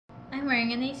I'm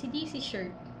wearing an AC/DC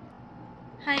shirt.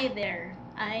 Hi there,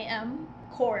 I am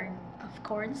Corn of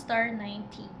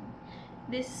C0RNSTAR019.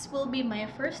 This will be my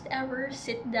first ever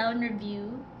sit-down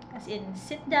review, as in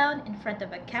sit down in front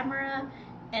of a camera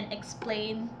and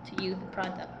explain to you the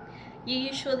product. You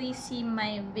usually see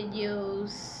my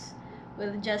videos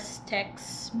with just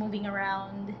text moving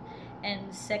around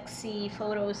and sexy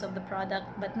photos of the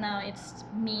product, but now it's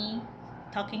me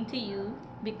talking to you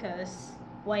because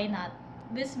why not?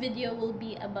 This video will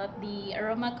be about the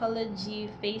Aromacology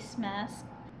face mask.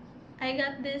 I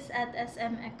got this at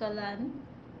SM Ecolan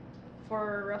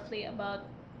for roughly about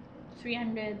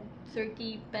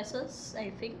 330 pesos,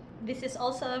 I think. This is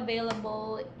also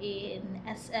available in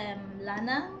SM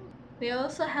Lanang. We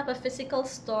also have a physical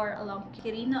store along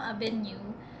Quirino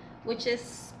Avenue, which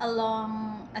is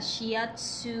along a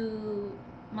shiatsu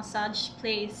massage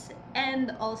place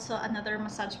and also another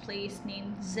massage place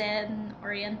named Zen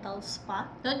Oriental Spa.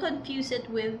 Don't confuse it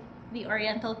with the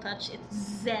Oriental Touch. It's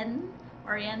Zen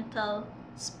Oriental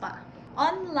Spa.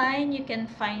 Online, you can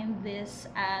find this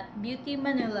at Beauty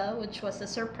Manila, which was a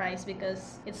surprise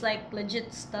because it's like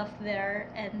legit stuff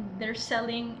there and they're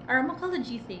selling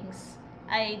Aromacology things.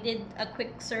 I did a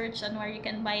quick search on where you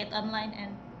can buy it online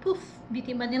and poof,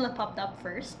 Beauty Manila popped up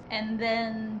first. And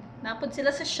then, napod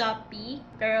sila sa Shopee.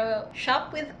 Pero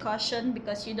shop with caution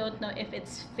because you don't know if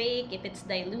it's fake, if it's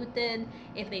diluted,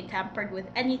 if they tampered with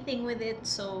anything with it.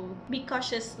 So, be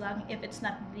cautious lang if it's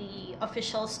not the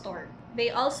official store. They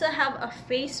also have a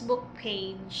Facebook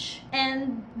page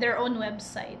and their own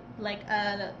website, like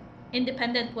a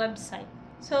independent website.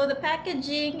 So the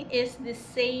packaging is the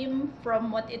same from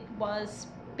what it was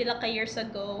pila ka years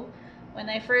ago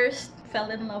when I first fell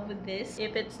in love with this.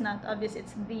 If it's not obvious,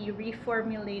 it's the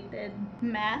reformulated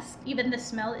mask. Even the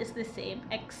smell is the same,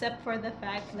 except for the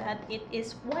fact that it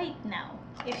is white now.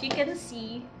 If you can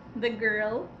see, the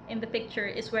girl in the picture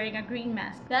is wearing a green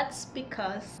mask. That's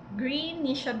because green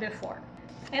ni siya before.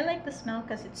 I like the smell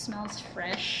because it smells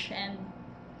fresh and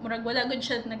murag wala gud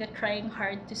siya naga-trying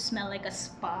hard to smell like a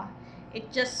spa.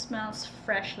 It just smells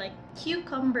fresh, like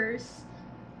cucumbers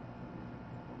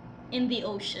in the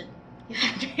ocean, if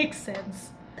that makes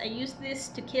sense. I use this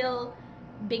to kill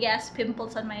big ass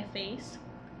pimples on my face.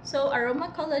 So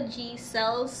Aromacology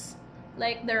sells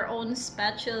like their own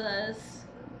spatulas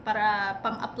para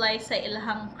pang-apply sa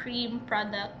ilahang cream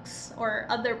products or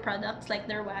other products like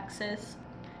their waxes.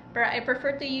 But I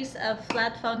prefer to use a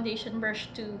flat foundation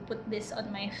brush to put this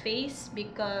on my face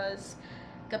because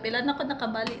kapilan ako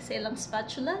nakabali sa ilang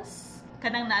spatulas.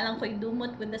 Kanang naalang ko'y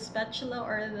dumot with the spatula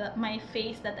or my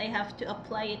face that I have to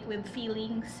apply it with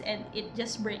feelings and it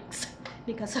just breaks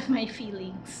because of my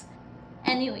feelings.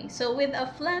 Anyway, so with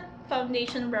a flat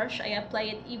foundation brush, I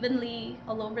apply it evenly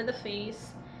all over the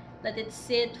face. Let it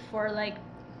sit for like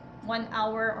 1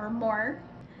 hour or more.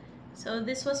 So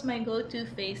this was my go-to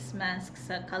face mask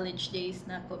sa college days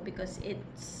nako because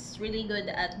it's really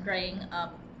good at drying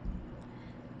up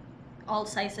all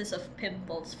sizes of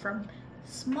pimples from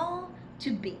small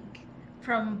to big,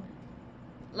 from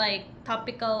like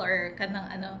topical or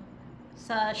kanang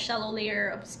sa shallow layer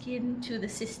of skin to the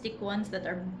cystic ones that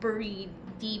are buried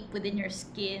deep within your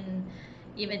skin,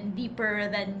 even deeper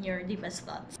than your deepest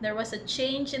thoughts. There was a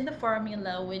change in the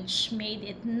formula which made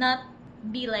it not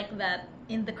be like that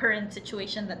in the current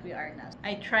situation that we are now.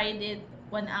 I tried it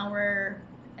 1 hour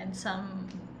and some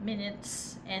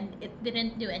minutes and it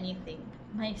didn't do anything.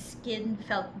 My skin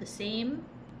felt the same.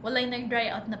 Walay nag-dry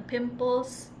out na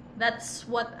pimples. That's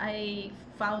what I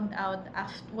found out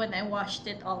after when I washed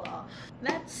it all off.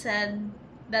 That said,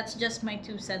 that's just my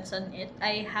 2 cents on it.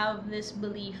 I have this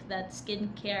belief that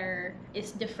skincare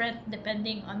is different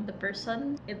depending on the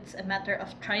person. It's a matter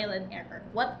of trial and error.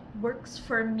 What works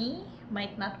for me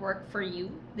might not work for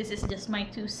you. This is just my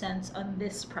 2 cents on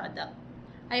this product.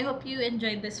 I hope you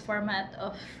enjoyed this format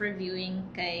of reviewing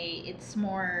kay it's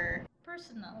more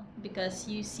personal because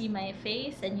you see my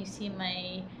face and you see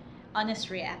my honest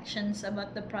reactions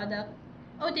about the product.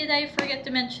 Oh, did I forget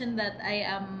to mention that I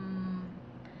am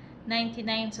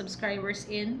 99 subscribers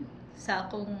in sa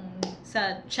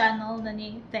channel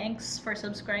nani. Thanks for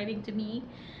subscribing to me.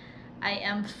 I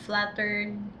am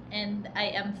flattered and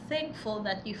I am thankful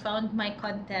that you found my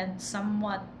content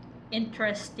somewhat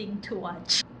interesting to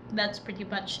watch. That's pretty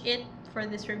much it for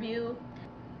this review.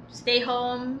 Stay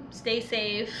home, stay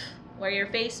safe, wear your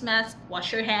face mask,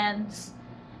 wash your hands,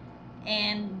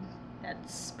 and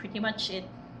that's pretty much it.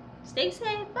 Stay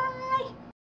safe, bye!